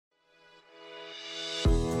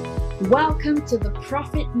Welcome to the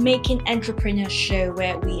Profit Making Entrepreneur Show,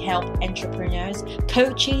 where we help entrepreneurs,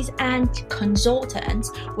 coaches, and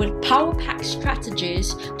consultants with power packed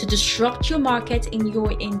strategies to disrupt your market in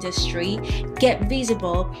your industry, get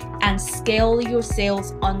visible, and scale your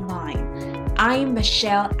sales online. I'm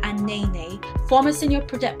Michelle Anene, former Senior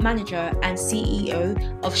Product Manager and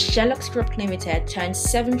CEO of Sherlock's Group Limited, turned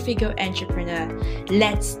seven-figure entrepreneur.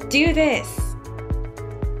 Let's do this!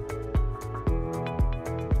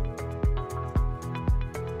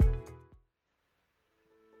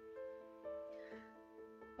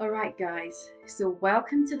 Alright guys, so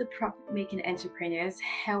welcome to the Profit Making Entrepreneurs,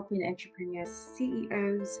 helping entrepreneurs,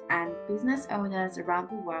 CEOs and business owners around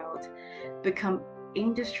the world become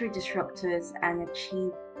industry disruptors and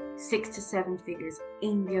achieve 6 to 7 figures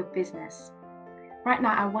in their business. Right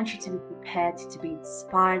now, I want you to be prepared to be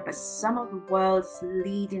inspired by some of the world's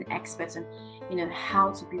leading experts on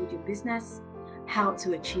how to build your business, how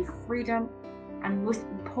to achieve freedom, and most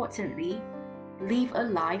importantly, live a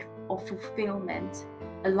life of fulfillment,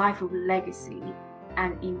 a life of legacy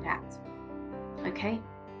and impact. Okay,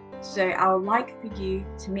 so I would like for you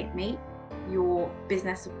to meet me, your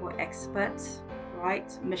business support expert, right,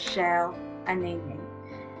 Michelle Anene.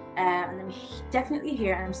 And I'm definitely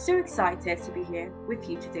here, and I'm so excited to be here with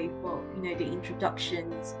you today for the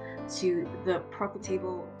introductions to the profit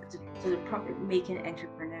making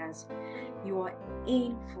entrepreneurs. You are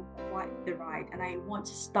in for quite the ride, and I want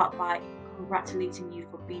to start by congratulating you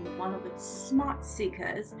for being one of the smart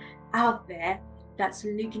seekers out there that's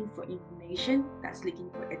looking for information, that's looking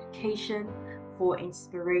for education, for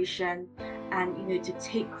inspiration, and to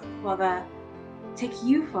take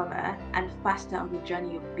you further and faster on the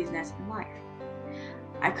journey of business and life.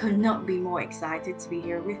 I could not be more excited to be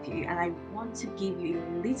here with you, and I want to give you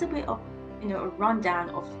a little bit of a rundown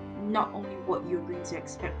of not only what you're going to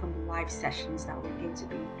expect from the live sessions that we're going to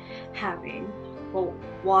be having, but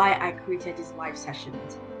why I created these live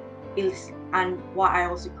sessions and why I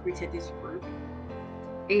also created this group,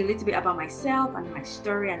 a little bit about myself and my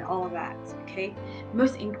story and all that. Okay,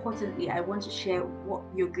 most importantly, I want to share what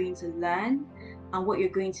you're going to learn and what you're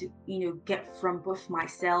going to get from both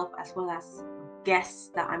myself as well as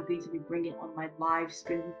guests that I'm going to be bringing on my lives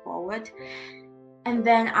moving forward. And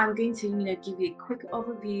then I'm going to give you a quick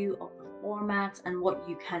overview of the format and what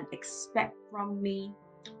you can expect from me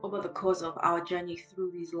over the course of our journey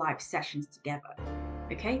through these live sessions together.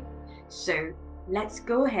 Okay, so let's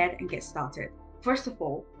go ahead and get started. First of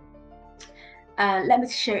all, let me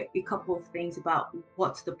share a couple of things about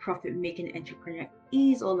what the Profit Making Entrepreneur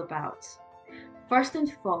is all about. First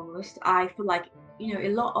and foremost, I feel like a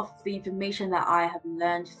lot of the information that I have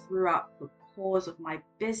learned throughout the course of my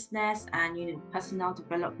business and personal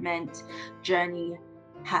development journey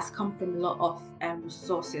has come from a lot of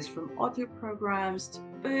resources, from audio programs to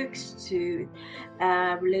books to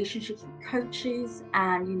relationships with coaches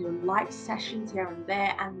and live sessions here and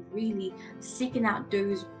there, and really seeking out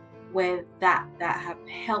those where that have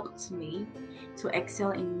helped me to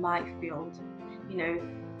excel in my field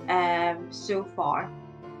so far.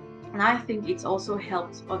 And I think it's also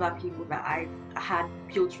helped other people that I've had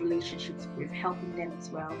built relationships with, helping them as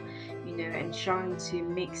well, ensuring to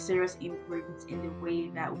make serious improvements in the way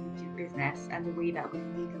that we do business and the way that we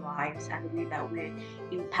lead lives and the way that we're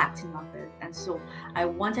impacting others. And so I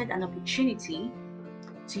wanted an opportunity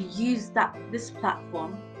to use this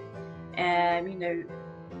platform,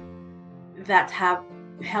 that have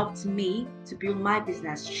helped me to build my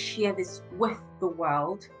business, share this with the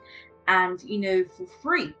world, and for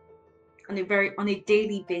free on a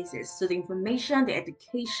daily basis. So the information, the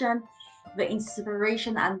education, the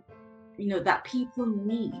inspiration, and that people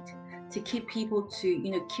need to keep people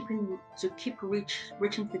to keep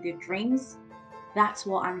reaching for their dreams. That's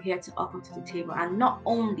what I'm here to offer to the table, and not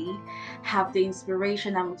only have the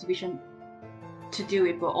inspiration and motivation to do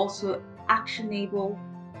it, but also actionable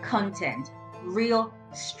content, real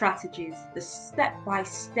strategies, the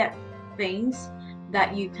step-by-step things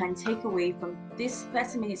that you can take away from this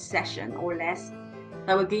 30-minute session or less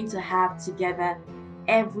that we're going to have together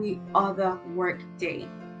every other work day,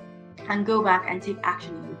 and go back and take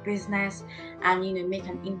action in your business and make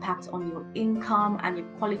an impact on your income and your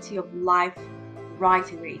quality of life right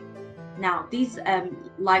away. Now, these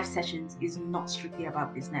live sessions is not strictly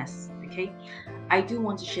about business. Okay, I do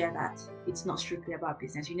want to share that it's not strictly about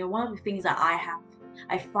business. One of the things that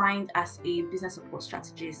I find as a business support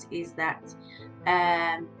strategist is that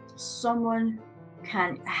someone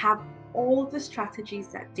can have all the strategies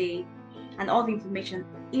that day and all the information,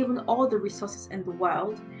 even all the resources in the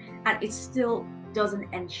world, and it still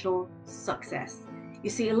doesn't ensure success. You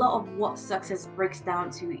see, a lot of what success breaks down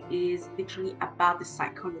to is literally about the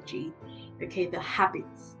psychology, okay, the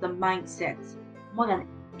habits, the mindsets, more than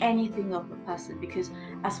anything of the person. Because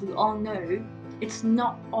as we all know, it's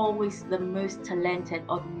not always the most talented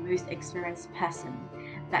or the most experienced person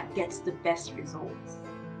that gets the best results,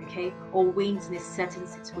 okay, or wins in a certain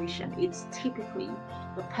situation. It's typically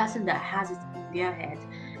the person that has it in their head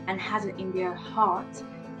and has it in their heart,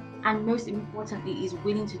 and most importantly is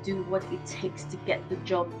willing to do what it takes to get the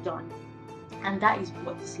job done. And that is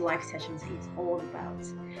what this live sessions is all about.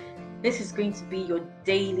 This is going to be your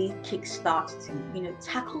daily kickstart to,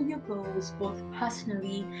 tackle your goals both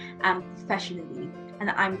personally and professionally. And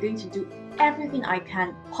I'm going to do everything I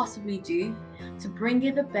can possibly do to bring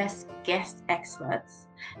you the best guest experts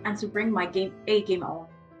and to bring my game on,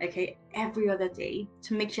 okay, every other day,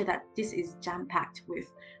 to make sure that this is jam-packed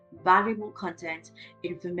with valuable content,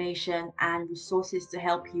 information, and resources to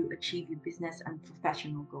help you achieve your business and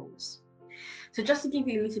professional goals. So just to give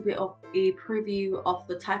you a little bit of a preview of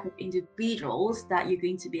the type of individuals that you're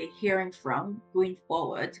going to be hearing from going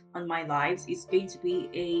forward on my lives, it's going to be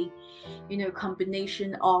a,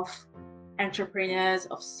 combination of entrepreneurs,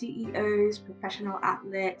 of CEOs, professional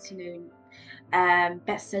athletes,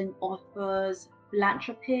 best-selling authors,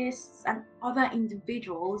 philanthropists, and other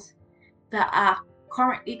individuals that are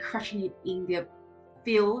currently crushing it in their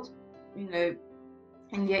field, you know,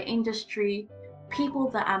 in their industry, people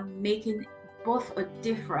that are making both a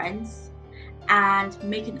difference and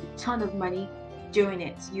making a ton of money doing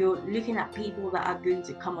it. You're looking at people that are going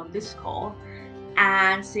to come on this call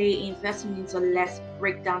and say investment into less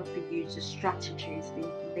breakdown for you the strategies, the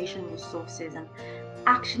information resources, and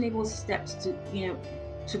actionable steps to,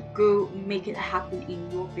 to go make it happen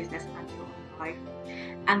in your business and your own life.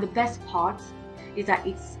 And the best part is that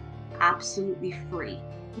it's absolutely free,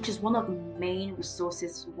 which is one of the main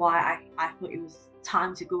resources why I thought it was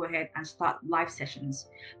time to go ahead and start live sessions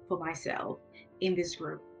for myself in this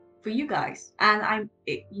group for you guys. And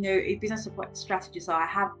a business support strategist. So I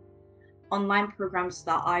have online programs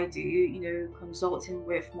that I do, consulting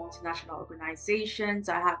with multinational organizations.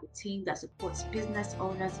 I have a team that supports business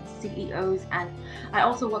owners and CEOs, and I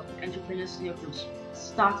also work with entrepreneurs, from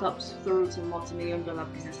startups through to multi-million dollar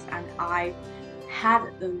businesses. And I had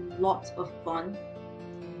a lot of fun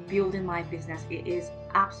building my business. It is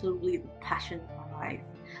absolutely the passion of my life.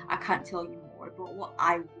 I can't tell you more, but what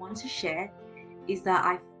I want to share is that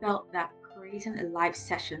I felt that creating a live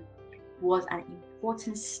session was an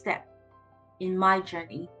important step in my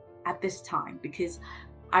journey at this time, because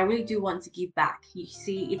I really do want to give back. You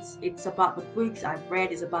see, it's about the books I've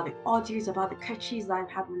read, it's about the audios, about the coaches that I've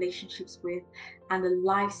had relationships with, and the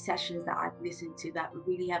live sessions that I've listened to that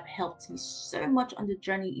really have helped me so much on the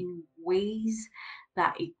journey in ways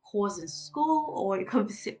that a course in school or a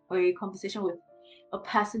conversation with a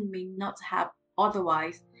person may not have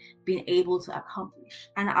otherwise been able to accomplish.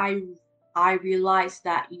 And I realized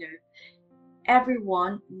that,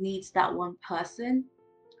 everyone needs that one person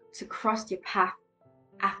to cross your path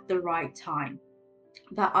at the right time,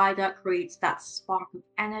 that either creates that spark of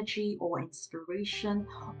energy or inspiration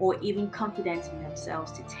or even confidence in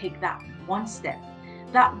themselves to take that one step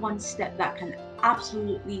that can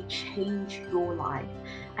absolutely change your life.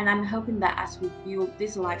 And I'm hoping that as we build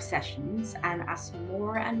these live sessions and as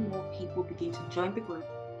more and more people begin to join the group,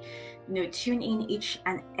 tune in each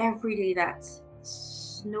and every day, that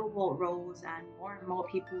snowball rolls and more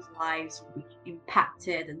people's lives will be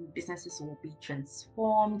impacted and businesses will be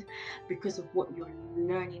transformed because of what you're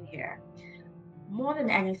learning here. More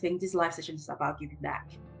than anything, this live session is about giving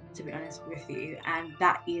back, to be honest with you. And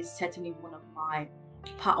that is certainly one of my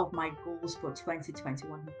part of my goals for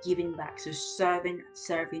 2021, giving back. So serving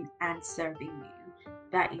and serving you.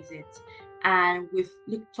 That is it. And with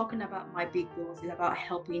talking about my big goals, is about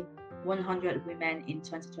helping 100 women in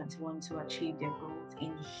 2021 to achieve their goals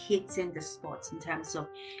in hitting the spots in terms of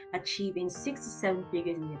achieving 6 to 7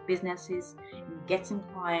 figures in their businesses, in getting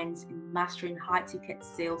clients, in mastering high ticket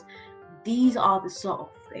sales. These are the sort of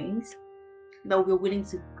things that we're willing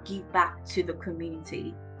to give back to the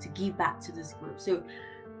community, to give back to this group. So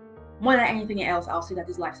more than anything else, I'll say that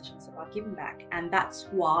this live session is about giving back. And that's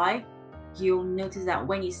why you'll notice that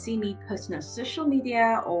when you see me posting on social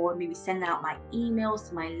media or maybe send out my emails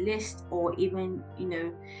to my list, or even, in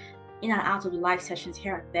and out of the live sessions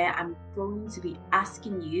here and there, I'm going to be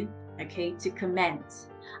asking you, okay, to comment.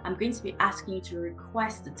 I'm going to be asking you to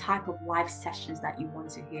request the type of live sessions that you want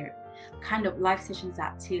to hear, kind of live sessions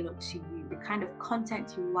that tailor to you, the kind of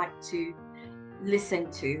content you like to listen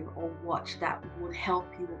to or watch that would help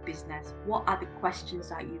your business. What are the questions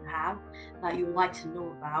that you have that you would like to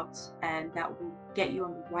know about and that will get you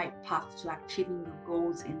on the right path to achieving your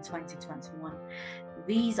goals in 2021.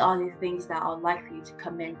 These are the things that I'd like for you to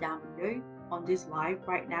comment down below on this live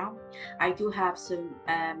right now. I do have some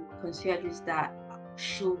concierges that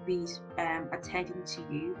should be attending to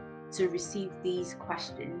you to receive these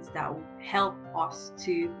questions that will help us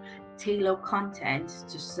to tailor content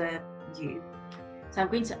to serve you. So I'm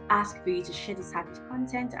going to ask for you to share this type of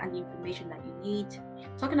content and the information that you need.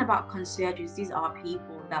 Talking about concierges, these are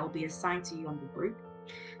people that will be assigned to you on the group,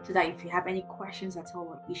 so that if you have any questions at all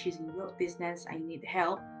or issues in your business and you need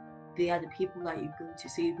help, they are the people that you're going to.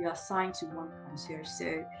 So you'll be assigned to one concierge.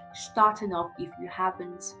 So starting off, if you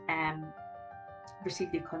haven't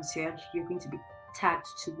received a concierge, you're going to be tagged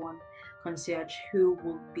to one concierge who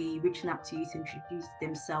will be reaching out to you to introduce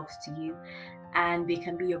themselves to you, and they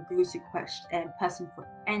can be your go-to person for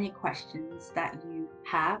any questions that you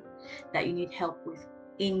have that you need help with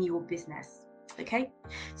in your business. Okay,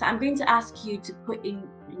 so I'm going to ask you to put in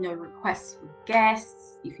requests for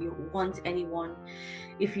guests if you want anyone.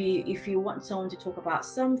 If you want someone to talk about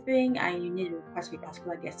something and you need a request for a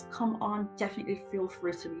particular guest to come on, definitely feel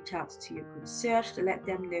free to reach out to your concierge to let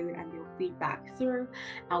them know, and they'll feedback through,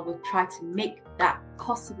 and we'll try to make that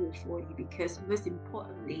possible for you, because most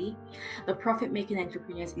importantly, the Profit Making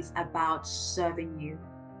Entrepreneurs is about serving you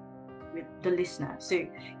with the listener. So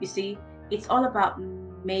you see, it's all about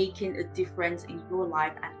making a difference in your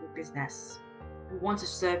life and your business. We want to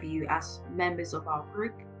serve you as members of our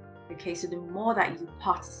group. Okay, so the more that you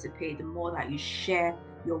participate, the more that you share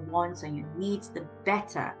your wants and your needs, the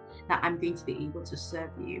better that I'm going to be able to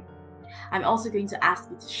serve you. I'm also going to ask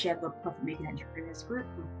you to share the Profit Making Entrepreneurs group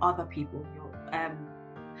with other people, your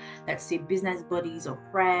let's say business buddies or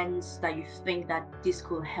friends that you think that this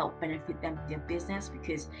could help benefit them in their business,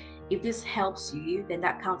 because if this helps you, then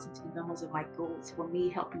that counts into the numbers of my goals for me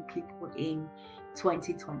helping people in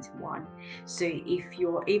 2021. So if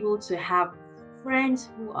you're able to have friends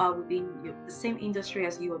who are within the same industry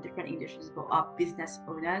as you or different industries but are business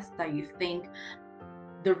owners that you think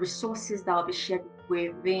the resources that will be shared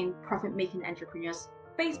within Profit Making Entrepreneurs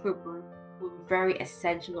Facebook group will be very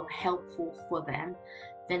essential or helpful for them,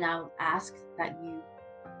 then I'll ask that you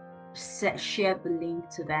share the link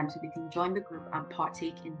to them so they can join the group and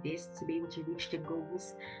partake in this to be able to reach their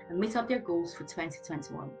goals and meet up their goals for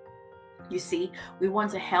 2021. You see, we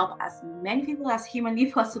want to help as many people as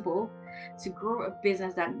humanly possible to grow a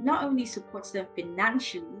business that not only supports them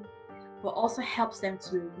financially, but also helps them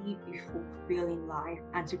to live a fulfilling life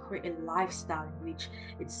and to create a lifestyle in which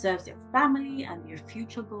it serves their family and their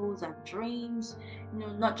future goals and dreams,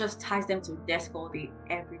 not just ties them to a desk all day,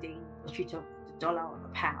 every day in pursuit of the dollar or the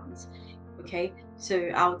pounds. Okay, so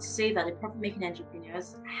I would say that the Profit Making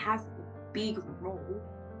Entrepreneurs has a big role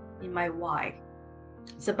in my why.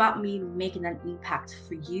 It's about me making an impact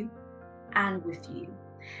for you and with you.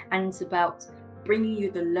 And it's about bringing you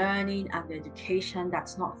the learning and the education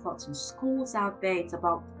that's not taught in schools out there. It's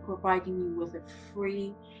about providing you with a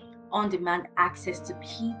free, on-demand access to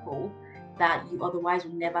people that you otherwise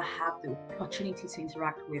would never have the opportunity to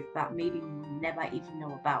interact with, that maybe you would never even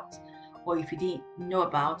know about. Or if you didn't know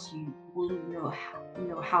about, you wouldn't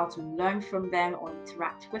know how to learn from them or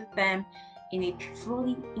interact with them in a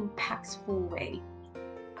truly impactful way,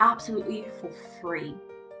 absolutely for free.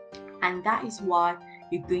 And that is why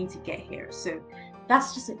you're going to get here. So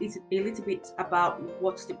that's just a little bit about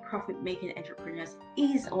what the Profit Making Entrepreneurs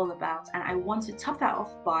is all about. And I want to top that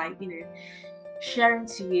off by sharing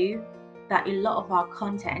to you that a lot of our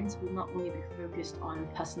content will not only be focused on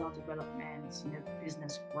personal development,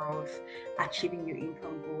 business growth, achieving your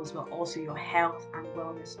income goals, but also your health and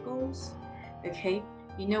wellness goals. Okay,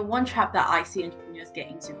 one trap that I see entrepreneurs get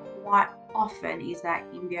into quite often is that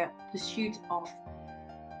in their pursuit of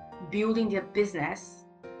building their business,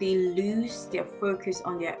 they lose their focus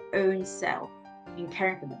on their own self, in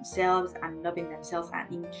caring for themselves and loving themselves,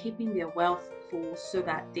 and in keeping their wealth full so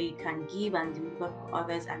that they can give and deliver for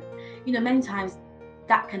others. And many times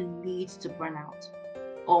that can lead to burnout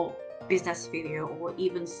or business failure or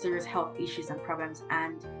even serious health issues and problems.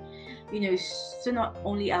 And so not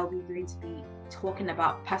only are we going to be talking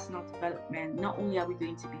about personal development, not only are we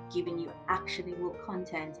going to be giving you actionable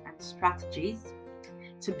content and strategies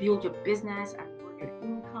to build your business and grow your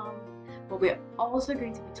income, but we're also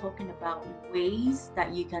going to be talking about ways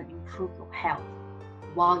that you can improve your health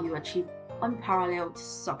while you achieve unparalleled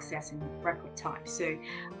success in record time. So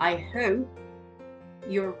I hope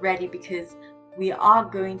you're ready, because we are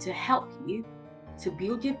going to help you to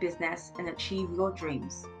build your business and achieve your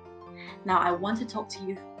dreams. Now, I want to talk to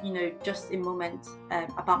you, just a moment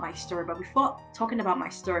about my story. But before talking about my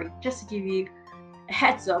story, just to give you a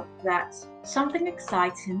heads up that something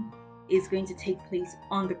exciting is going to take place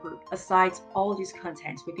on the group. Aside all this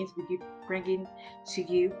content, we're going to be bringing to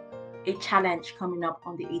you a challenge coming up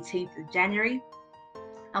on the 18th of January.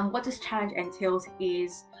 And what this challenge entails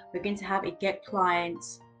is we're going to have a Get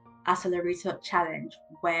Clients Accelerator Challenge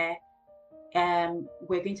where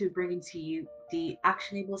we're going to be bringing to you the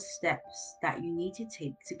actionable steps that you need to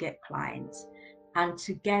take to get clients. And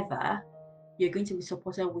together, you're going to be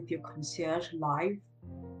supported with your concierge live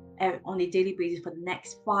on a daily basis for the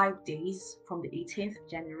next 5 days from the 18th of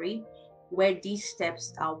January, where these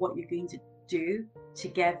steps are what you're going to do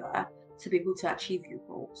together to be able to achieve your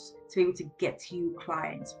goals, to be able to get you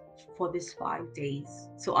clients for these 5 days.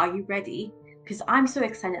 So are you ready? Because I'm so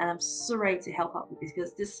excited and I'm so ready to help out with this,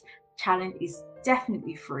 because this challenge is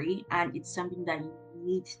definitely free and it's something that you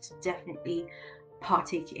need to definitely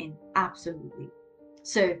partake in. Absolutely.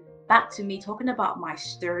 So back to me talking about my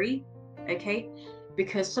story, okay?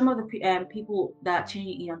 Because some of the people that are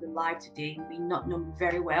tuning in on the live today may not know me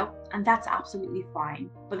very well, and that's absolutely fine.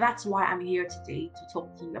 But that's why I'm here today, to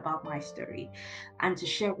talk to you about my story and to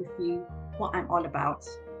share with you what I'm all about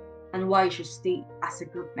and why you should stay as a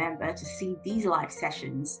group member to see these live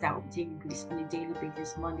sessions that will be taking place on a daily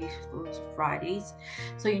basis, Mondays through to Fridays.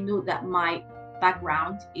 So you know that my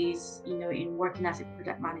background is, in working as a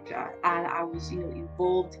product manager, and I was,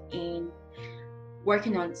 involved in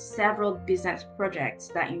working on several business projects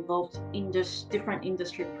that involved different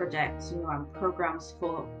industry projects, and programs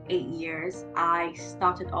for 8 years. I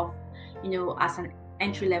started off, as an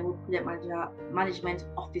entry-level project management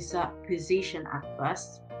officer position at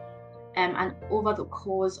first. And over the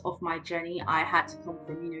course of my journey, I had to come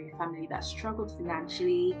from, a family that struggled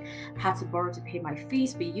financially, had to borrow to pay my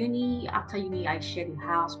fees for uni. After uni, I shared a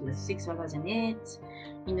house with 6 others in it.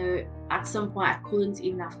 At some point, I couldn't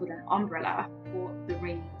even afford an umbrella for the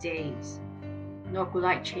rainy days. Nor could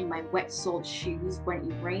I change my wet soled shoes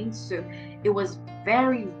when it rained. So it was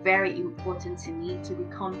very, very important to me to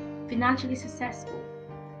become financially successful.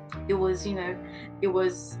 It was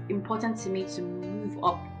important to me to move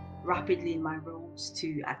up rapidly in my roles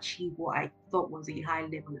to achieve what I thought was a high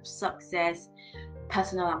level of success,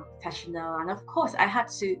 personal and professional. And of course, I had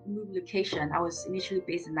to move location. I was initially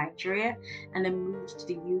based in Nigeria and then moved to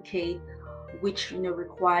the UK, which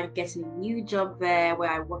required getting a new job there,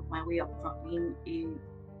 where I worked my way up from being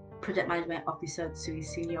a project management officer to a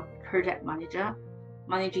senior project manager,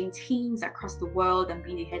 managing teams across the world and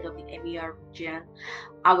being the head of the EMEA region.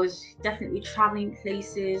 I was definitely traveling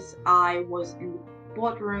places. I was in the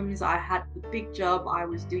boardrooms. I had the big job. I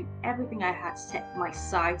was doing everything I had set my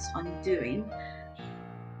sights on doing.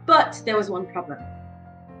 But there was one problem.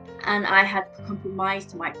 And I had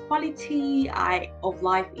compromised my quality of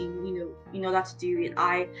life in order to do it.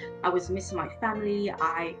 I was missing my family.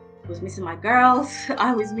 I was missing my girls.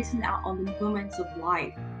 I was missing out on the moments of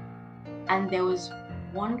life. And there was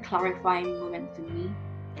one clarifying moment for me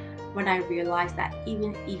when I realized that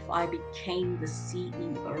even if I became the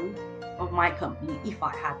CEO of my company, if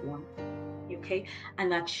I had one, okay,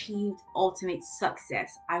 and achieved ultimate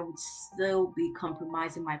success, I would still be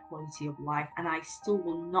compromising my quality of life, and I still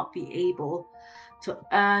will not be able to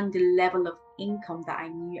earn the level of income that I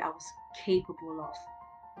knew I was capable of.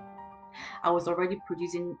 I was already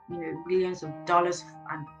producing, millions of dollars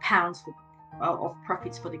and pounds of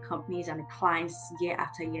profits for the companies and the clients year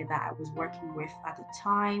after year that I was working with at the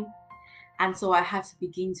time. And so I had to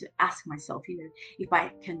begin to ask myself, if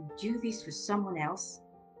I can do this for someone else,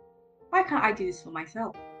 why can't I do this for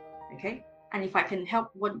myself? Okay. And if I can help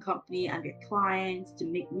one company and their clients to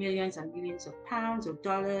make millions and millions of pounds or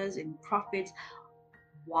dollars in profits,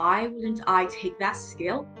 why wouldn't I take that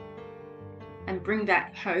skill and bring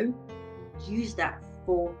that home, use that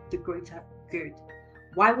for the greater good?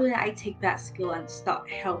 Why wouldn't I take that skill and start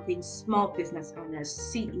helping small business owners,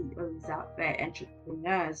 CEOs out there,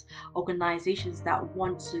 entrepreneurs, organizations that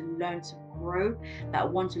want to learn to grow,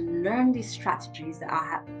 that want to learn these strategies that I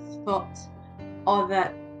have taught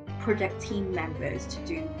other project team members to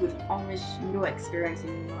do with almost no experience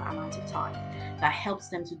in no amount of time, that helps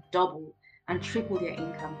them to double and triple their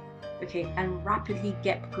income, okay, and rapidly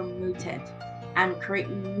get promoted and create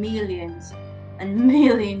millions and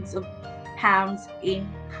millions of pounds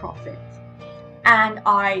in profit. And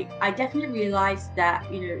I definitely realized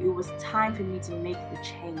that it was time for me to make the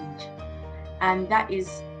change. And that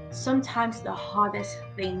is sometimes the hardest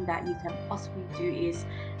thing that you can possibly do, is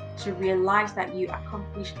to realize that you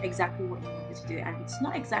accomplished exactly what you wanted to do, and it's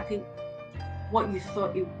not exactly what you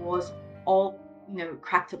thought it was all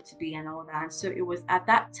cracked up to be and all that. And so it was at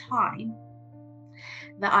that time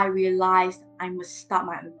that I realized I must start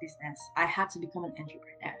my own business. I had to become an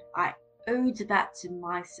entrepreneur. I owed that to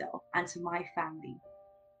myself and to my family.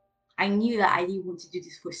 I knew that I didn't want to do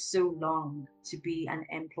this for so long to be an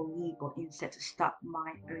employee, but instead to start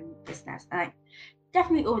my own business. And I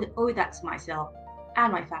definitely owe that to myself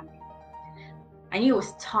and my family. I knew it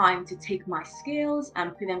was time to take my skills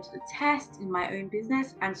and put them to the test in my own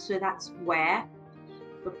business. And so that's where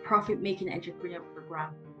the Profit Making Entrepreneur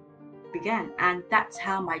Program began. And that's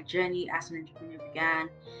how my journey as an entrepreneur began.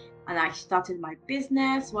 And I started my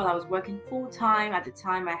business while I was working full time. At the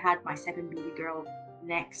time, I had my second baby girl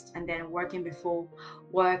next, and then working before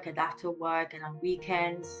work and after work and on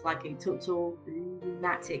weekends, like a total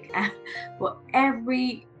lunatic. But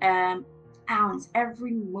every ounce,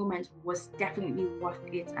 every moment was definitely worth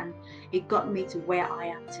it, and it got me to where I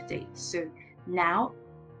am today. So now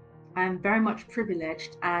I'm very much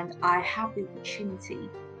privileged, and I have the opportunity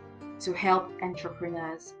to help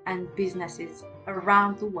entrepreneurs and businesses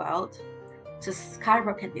around the world to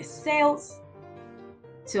skyrocket their sales,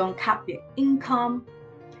 to uncap their income,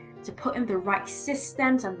 to put in the right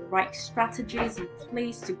systems and the right strategies in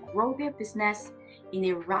place to grow their business in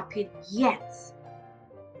a rapid yet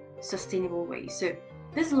sustainable way. So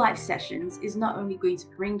this live sessions is not only going to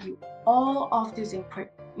bring you all of those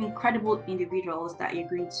incredible individuals that you're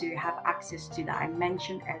going to have access to that I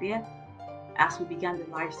mentioned earlier as we began the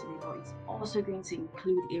live stream, but it's also going to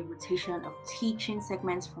include a rotation of teaching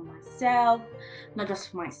segments from myself, not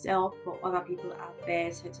just for myself, but other people out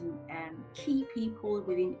there, certain key people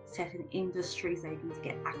within certain industries that you're going to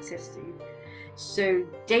get access to. So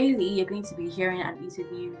daily, you're going to be hearing an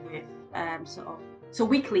interview with so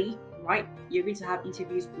weekly, right? You're going to have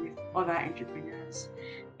interviews with other entrepreneurs.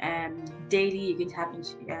 Daily, you're going to have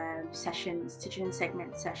sessions, teaching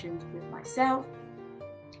segment sessions with myself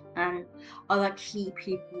and other key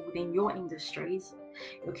people within your industries.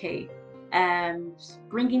 Okay,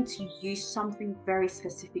 bringing to you something very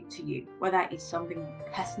specific to you, whether it's something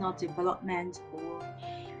personal development or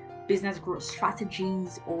business growth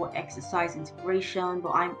strategies or exercise integration.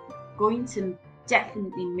 But I'm going to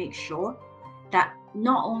definitely make sure that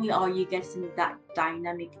not only are you getting that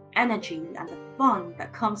dynamic energy and the fun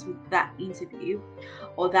that comes with that interview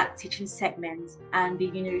or that teaching segment, and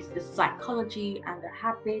the psychology and the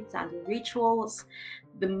habits and the rituals,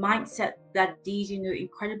 the mindset that these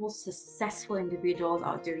incredible successful individuals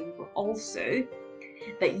are doing, but also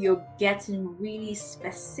that you're getting really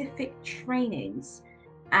specific trainings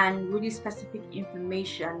and really specific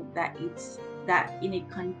information that in a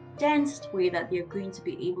condensed way that they're going to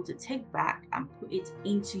be able to take back and put it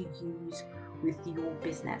into use with your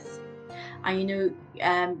business, and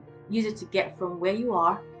use it to get from where you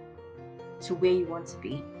are to where you want to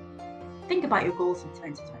be. Think about your goals in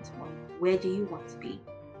 2021. Where do you want to be?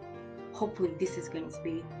 Hopefully this is going to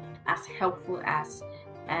be as helpful as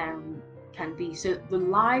can be. So the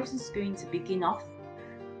lives is going to begin off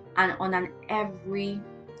and on an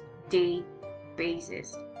everyday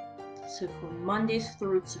basis. So from Mondays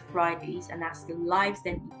through to Fridays, and as the lives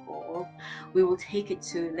then evolve, we will take it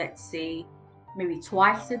to, let's say, maybe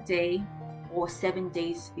twice a day or 7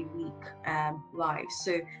 days a week live.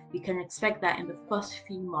 So you can expect that in the first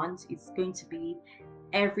few months, it's going to be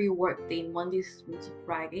every work day, Mondays through to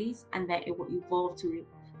Fridays, and then it will evolve to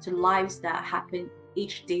lives that happen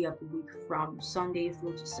each day of the week from Sunday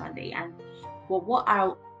through to Sunday. And what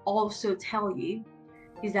I'll also tell you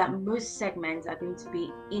is that most segments are going to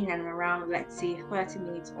be in and around, let's say, 30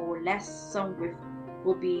 minutes or less. Some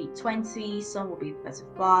will be 20, some will be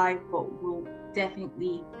 35, but we'll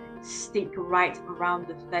definitely stick right around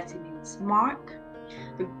the 30 minutes mark.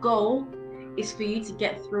 The goal is for you to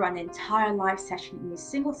get through an entire live session in a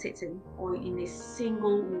single sitting or in a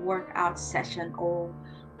single workout session or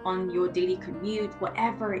on your daily commute,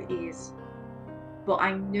 whatever it is. But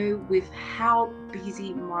I know with how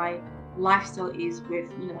busy my lifestyle is with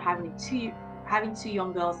having two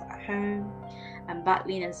young girls at home and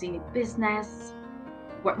battling and seeing a business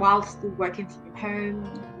while still working from home,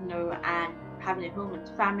 and having a home and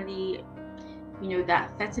family,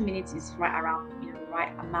 that 30 minutes is right around the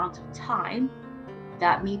right amount of time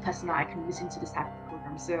that me personally I can listen to this type of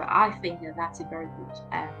program. So I think that that's a very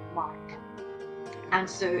good mark. And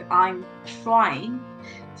so I'm trying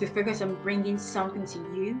to focus on bringing something to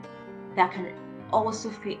you that can also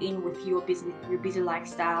fit in with your business, your busy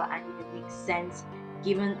lifestyle, and make sense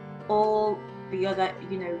given all the other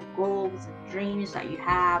goals and dreams that you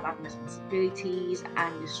have and responsibilities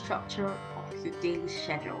and the structure of your daily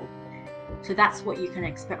schedule. So that's what you can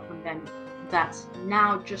expect from them. That's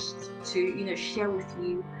now just to share with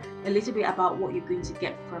you a little bit about what you're going to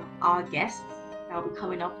get from our guests that will be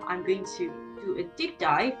coming up. I'm going to do a deep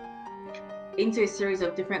dive into a series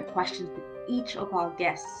of different questions each of our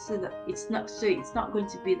guests, so that it's not going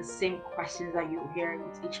to be the same questions that you'll hear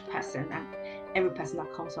with each person, and every person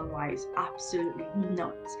that comes on live. Is absolutely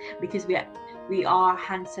not, because we are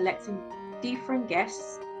hand selecting different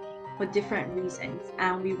guests for different reasons,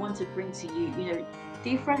 and we want to bring to you,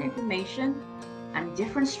 different information and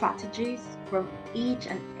different strategies from each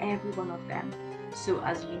and every one of them. So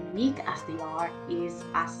as unique as they are, is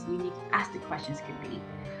as unique as the questions can be.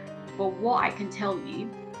 But what I can tell you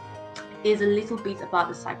is a little bit about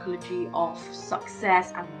the psychology of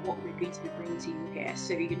success and what we're going to be bringing to you here.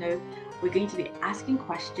 So, we're going to be asking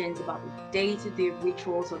questions about the day-to-day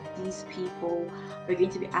rituals of these people. We're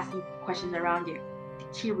going to be asking questions around the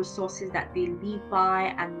key resources that they live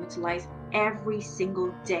by and utilize every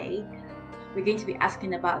single day. We're going to be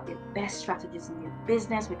asking about their best strategies in your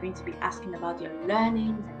business. We're going to be asking about their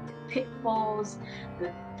learnings and their pitfalls,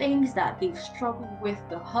 the things that they've struggled with,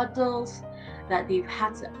 the hurdles that they've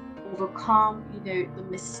had to overcome, the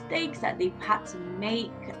mistakes that they've had to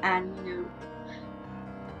make, and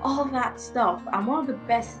all that stuff. And one of the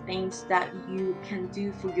best things that you can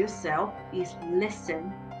do for yourself is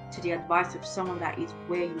listen to the advice of someone that is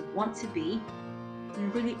where you want to be,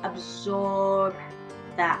 and really absorb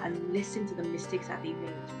that and listen to the mistakes that they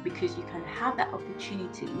made, because you can have that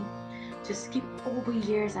opportunity to skip over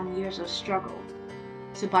years and years of struggle.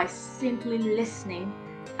 So by simply listening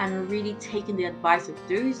and really taking the advice of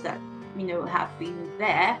those that have been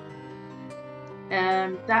there,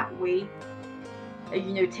 that way,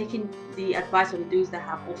 taking the advice of those that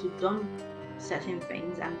have also done certain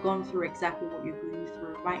things and gone through exactly what you're going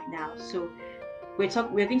through right now. So we're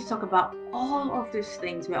going to talk about all of those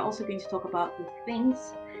things. We're also going to talk about the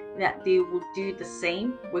things that they will do the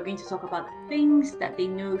same. We're going to talk about the things that they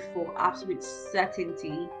know for absolute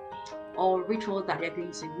certainty, or rituals that they're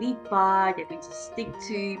going to live by, they're going to stick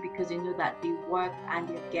to, because they know that they work and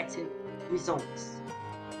they're getting results.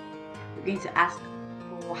 We're going to ask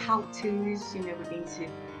for how-tos.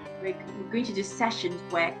 We're going to do sessions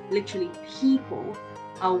where literally people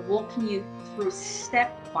are walking you through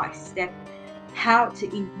step by step how to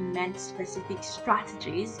implement specific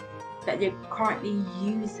strategies that they're currently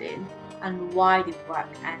using and why they work,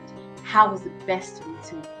 and how is the best way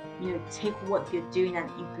to take what you're doing and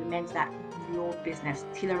implement that in your business,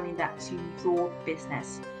 tailoring that to your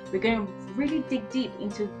business. We're going to really dig deep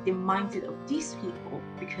into the mindset of these people,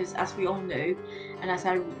 because as we all know, and as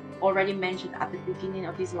I already mentioned at the beginning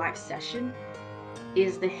of this live session,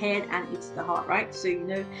 is the head and it's the heart, right? So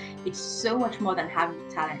it's so much more than having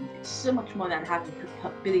talent. It's so much more than having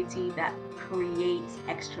capability that creates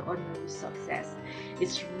extraordinary success.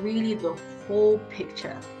 It's really the whole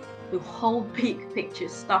picture, the whole big picture,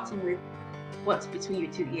 starting with what's between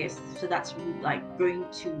your two ears. So that's really going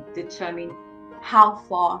to determine how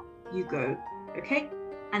far you go, okay,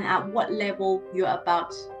 and at what level you're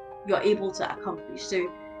able to accomplish. So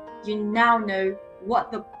you now know what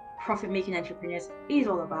the Profit Making Entrepreneurs is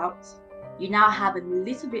all about. You now have a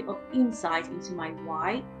little bit of insight into my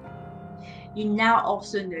why. You now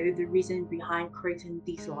also know the reason behind creating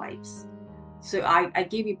these lives. So I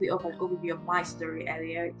gave you a bit of an overview of my story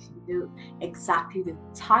earlier. You know exactly the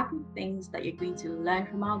type of things that you're going to learn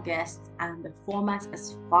from our guests and the format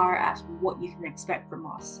as far as what you can expect from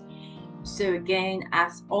us. So again,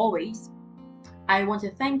 as always, I want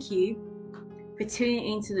to thank you for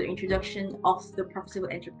tuning into the introduction of the Profitable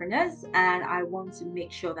Entrepreneurs, and I want to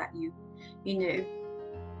make sure that you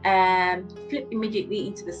flip immediately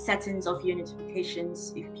into the settings of your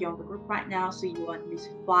notifications if you're on the group right now, so you are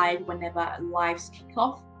notified whenever lives kick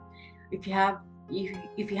off. If you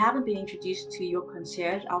haven't been introduced to your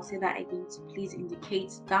concierge, I'll say that again, so please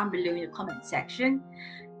indicate down below in the comment section,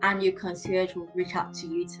 and your concierge will reach out to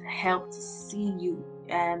you to help to see you.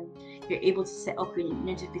 You're able to set up your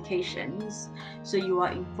notifications so you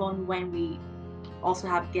are informed when we also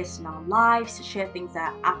have guests in our lives to share things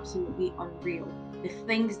that are absolutely unreal. The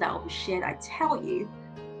things that will be shared, I tell you,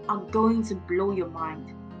 are going to blow your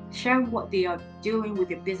mind. Sharing what they are doing with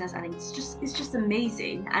your business, and it's just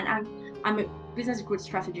amazing. And I'm a business growth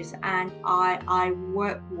strategist, and I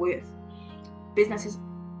work with businesses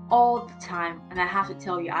all the time, and I have to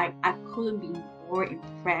tell you, I couldn't be more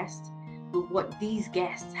impressed with what these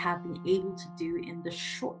guests have been able to do in the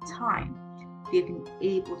short time they've been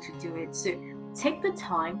able to do it. So take the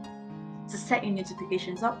time to set your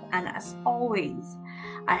notifications up, and as always,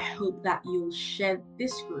 I hope that you'll share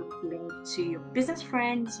this group link to your business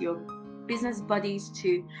friends, your business buddies,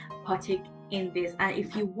 to partake in this. And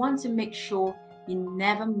if you want to make sure You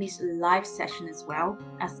never miss a live session as well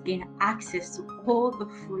as gain access to all the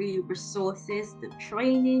free resources, the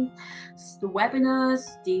training, the webinars,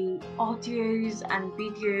 the audios and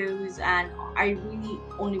videos. And I really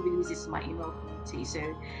only release this to my email community.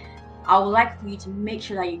 So I would like for you to make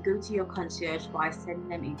sure that you go to your concierge by sending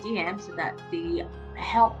them a DM so that they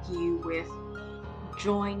help you with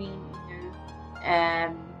joining,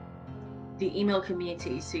 the email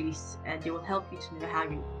community. So they will help you to know how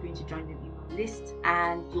you're going to join the email list,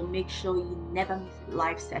 and you'll make sure you never miss a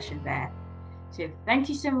live session there. So thank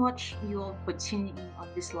you so much, you all, for tuning in on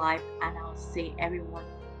this live, and I'll say, everyone,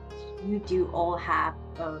 you do all have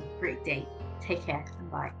a great day. Take care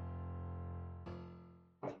and bye.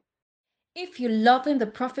 If you're loving the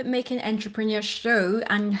Profit Making Entrepreneur show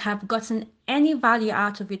and have gotten any value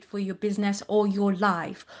out of it for your business or your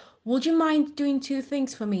life, would you mind doing two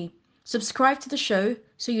things for me? Subscribe to the show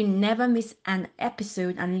so you never miss an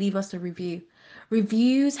episode and leave us a review.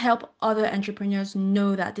 Reviews help other entrepreneurs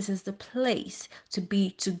know that this is the place to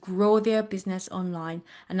be to grow their business online.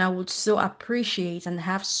 And I would so appreciate and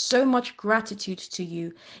have so much gratitude to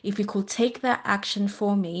you if you could take that action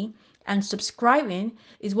for me. And subscribing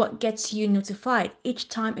is what gets you notified each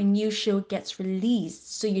time a new show gets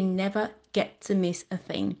released, so you never get to miss a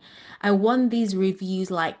thing. I want these reviews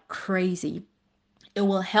like crazy. It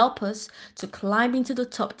will help us to climb into the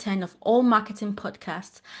top 10 of all marketing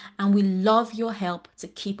podcasts, and we love your help to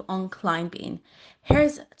keep on climbing.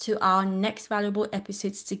 Here's to our next valuable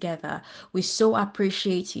episodes together. We so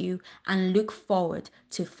appreciate you and look forward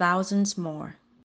to thousands more.